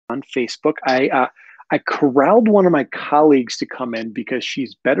on Facebook. I corralled one of my colleagues to come in because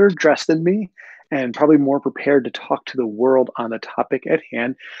she's better dressed than me and probably more prepared to talk to the world on the topic at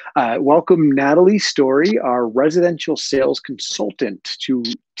hand. Welcome Natalie Story, our residential sales consultant, to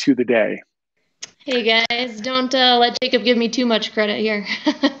the day. Hey guys, don't let Jacob give me too much credit here.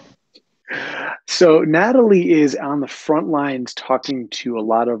 So Natalie is on the front lines talking to a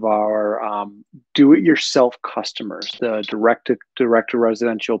lot of our do-it-yourself customers, the direct to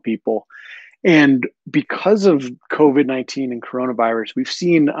residential people. And because of COVID-19 and coronavirus, we've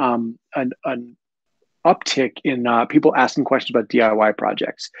seen an uptick in people asking questions about DIY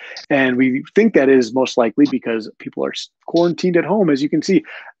projects. And we think that is most likely because people are quarantined at home. As you can see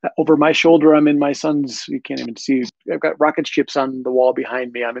over my shoulder, I'm in my son's, you can't even see, I've got rocket ships on the wall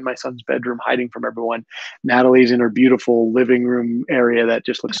behind me. I'm in my son's bedroom hiding from everyone. Natalie's in her beautiful living room area that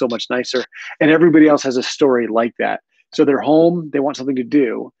just looks so much nicer. And everybody else has a story like that. So they're home, they want something to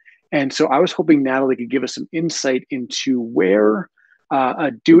do. And so I was hoping Natalie could give us some insight into where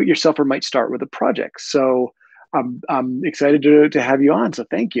a do-it-yourselfer might start with a project. So I'm excited to have you on. So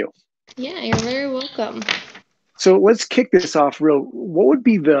thank you. Yeah, you're very welcome. So let's kick this off real. What would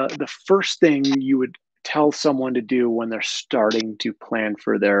be the first thing you would tell someone to do when they're starting to plan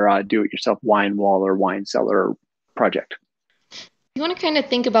for their do-it-yourself wine wall or wine cellar project? You want to kind of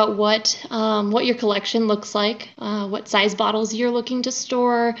think about what your collection looks like, what size bottles you're looking to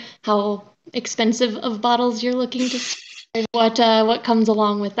store, how expensive of bottles you're looking to store, and what comes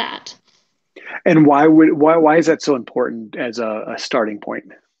along with that. And why is that so important as a starting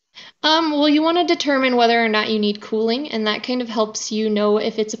point? Well, you want to determine whether or not you need cooling, and that kind of helps you know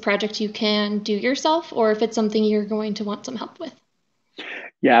if it's a project you can do yourself or if it's something you're going to want some help with.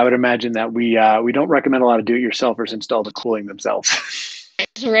 Yeah, I would imagine that we don't recommend a lot of do-it-yourselfers install the cooling themselves.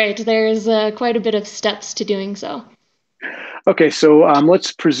 Right, there's quite a bit of steps to doing so. Okay, so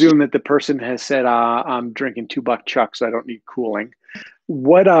let's presume that the person has said, "I'm drinking $2 Chuck, so I don't need cooling."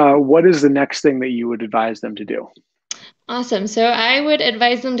 What is the next thing that you would advise them to do? Awesome. So I would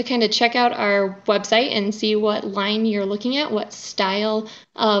advise them to kind of check out our website and see what line you're looking at, what style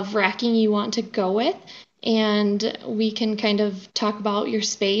of racking you want to go with. And we can kind of talk about your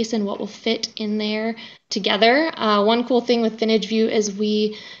space and what will fit in there together. One cool thing with VintageView is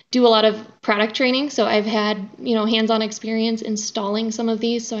we do a lot of product training. So I've had, hands-on experience installing some of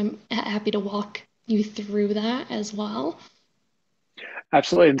these. So I'm happy to walk you through that as well.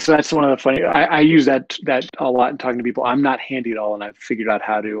 Absolutely, and so that's one of the funny. I use that a lot in talking to people. I'm not handy at all, and I've figured out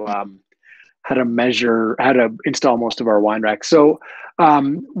how to measure, how to install most of our wine racks. So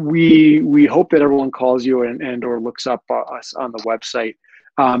we hope that everyone calls you and or looks up us on the website.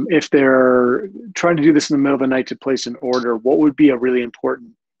 If they're trying to do this in the middle of the night to place an order, what would be a really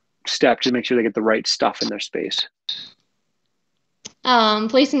important step to make sure they get the right stuff in their space?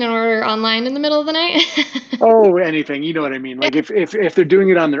 Placing an order online in the middle of the night. Oh, anything, you know what I mean? Like if they're doing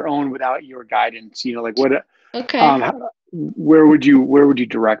it on their own without your guidance, like what, Okay. where would you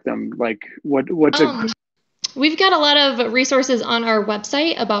direct them? Like what's a We've got a lot of resources on our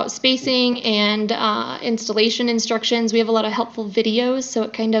website about spacing and installation instructions. We have a lot of helpful videos, so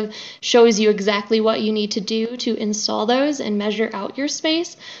it kind of shows you exactly what you need to do to install those and measure out your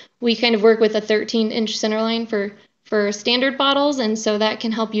space. We kind of work with a 13-inch centerline for standard bottles, and so that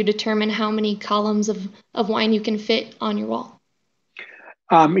can help you determine how many columns of wine you can fit on your wall.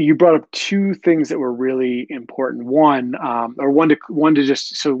 You brought up two things that were really important. One to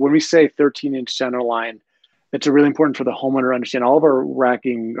just, so when we say 13-inch center line, it's really important for the homeowner to understand all of our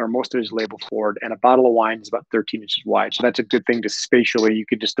racking, or most of it is label forward, and a bottle of wine is about 13 inches wide. So that's a good thing to spatially, you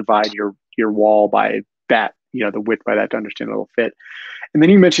could just divide your wall by that, the width by that to understand it'll fit. And then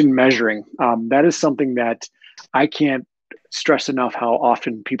you mentioned measuring. That is something that I can't stress enough how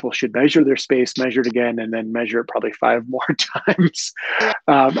often people should measure their space, measure it again, and then measure it probably 5 more times.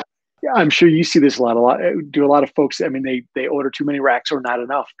 I'm sure you see this a lot. Do a lot of folks, I mean, they order too many racks or not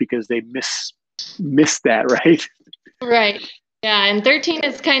enough because they miss that, right? Right. Yeah, and 13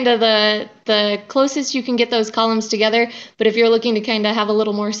 is kind of the closest you can get those columns together. But if you're looking to kind of have a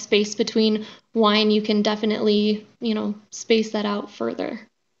little more space between wine, you can definitely, space that out further.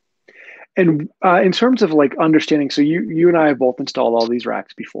 And in terms of like understanding, so you and I have both installed all these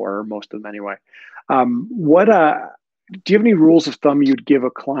racks before, or most of them anyway. What do you have any rules of thumb you'd give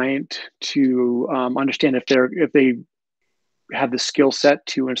a client to understand if they have the skill set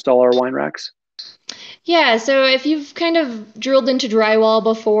to install our wine racks? Yeah, so if you've kind of drilled into drywall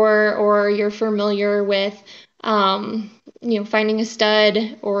before, or you're familiar with, finding a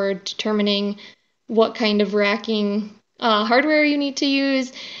stud or determining what kind of racking hardware you need to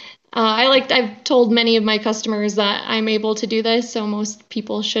use, I've told many of my customers that I'm able to do this, so most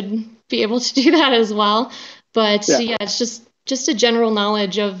people should be able to do that as well. But Yeah. yeah, it's just a general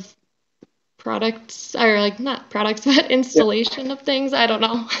knowledge of products, or like not products, but Yeah. installation of things. I don't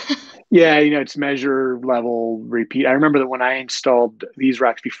know. Yeah, it's measure, level, repeat. I remember that when I installed these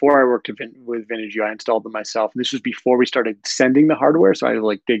racks before I worked with VintageView, I installed them myself. And this was before we started sending the hardware, so I was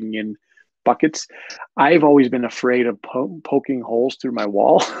like digging in buckets. I've always been afraid of poking holes through my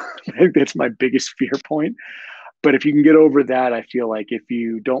wall. I think that's my biggest fear point. But if you can get over that, I feel like if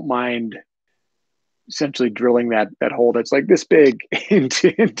you don't mind essentially drilling that hole that's like this big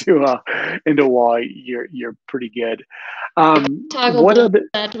into a wall, you're pretty good. Toggle What bolts other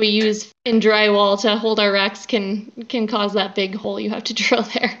that we use in drywall to hold our racks can cause that big hole you have to drill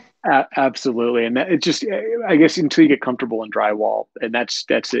there. Absolutely, and it just, I guess, until you get comfortable in drywall, and that's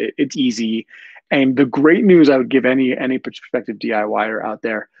it. It's easy. And the great news I would give any prospective DIYer out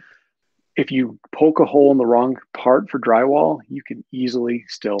there: if you poke a hole in the wrong part for drywall, you can easily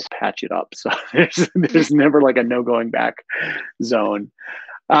still patch it up. So there's never like a no going back zone.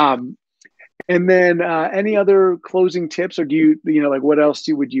 Um, and then any other closing tips, or do you like what else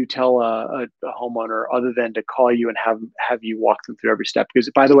would you tell a homeowner other than to call you and have you walk them through every step? Because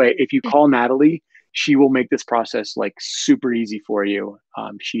by the way, if you call Natalie, she will make this process like super easy for you.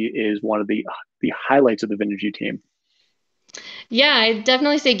 She is one of the highlights of the VintageView team. Yeah, I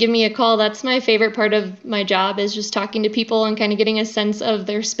definitely say give me a call. That's my favorite part of my job is just talking to people and kind of getting a sense of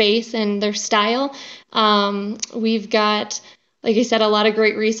their space and their style. We've got, like I said, a lot of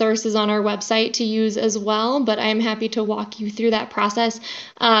great resources on our website to use as well, but I'm happy to walk you through that process.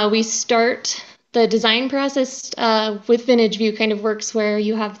 We start the design process with VintageView kind of works where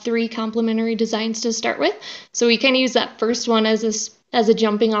you have 3 complementary designs to start with. So we kind of use that first one as a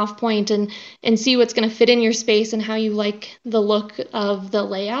jumping off point and see what's going to fit in your space and how you like the look of the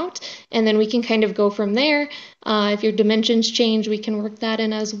layout. And then we can kind of go from there. If your dimensions change, we can work that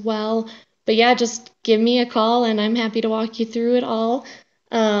in as well. But yeah, just give me a call and I'm happy to walk you through it all.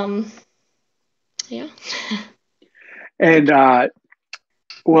 Yeah. And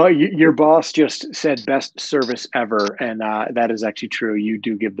well, your boss just said best service ever, and that is actually true. You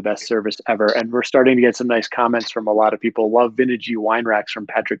do give the best service ever, and we're starting to get some nice comments from a lot of people. Love VintageView wine racks from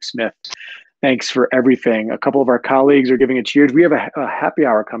Patrick Smith. Thanks for everything. A couple of our colleagues are giving a cheers. We have a happy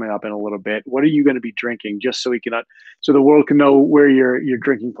hour coming up in a little bit. What are you going to be drinking, just so we can, so the world can know where your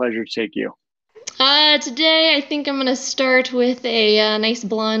drinking pleasures take you? Today I think I'm gonna start with a nice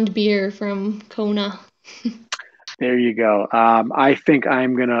blonde beer from Kona. There you go. I think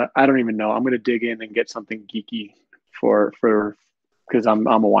I'm gonna. I don't even know. I'm gonna dig in and get something geeky for because I'm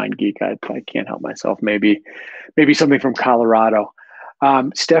a wine geek. I can't help myself. Maybe something from Colorado.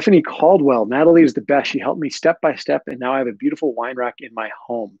 Stephanie Caldwell. Natalie is the best. She helped me step by step, and now I have a beautiful wine rack in my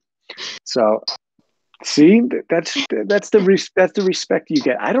home. So see, that's the respect you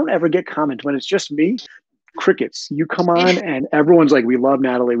get. I don't ever get comments when it's just me. Crickets. You come on and everyone's like, we love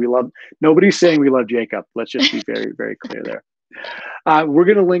Natalie. Nobody's saying we love Jacob. Let's just be very, very clear there. We're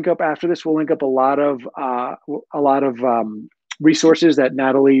going to link up after this. We'll link up a lot of resources that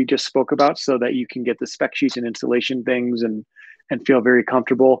Natalie just spoke about so that you can get the spec sheets and installation things and feel very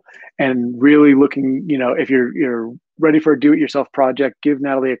comfortable and really looking, if you're ready for a do-it-yourself project, give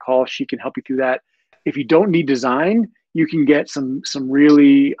Natalie a call. She can help you through that. If you don't need design, you can get some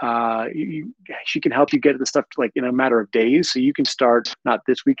really she can help you get the stuff like in a matter of days, so you can start not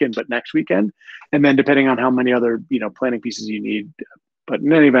this weekend but next weekend, and then depending on how many other planning pieces you need. But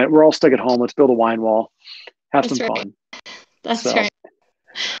in any event, we're all stuck at home. Let's build a wine wall, have That's some right. fun. That's So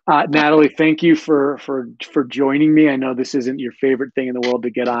right. Natalie, thank you for joining me. I know this isn't your favorite thing in the world to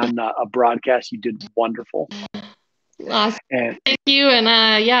get on a broadcast. You did wonderful. Awesome. And Thank you.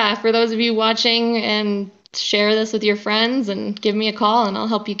 And yeah, for those of you watching, and share this with your friends and give me a call and I'll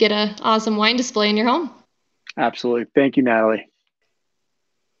help you get an awesome wine display in your home. absolutely, thank you, Natalie.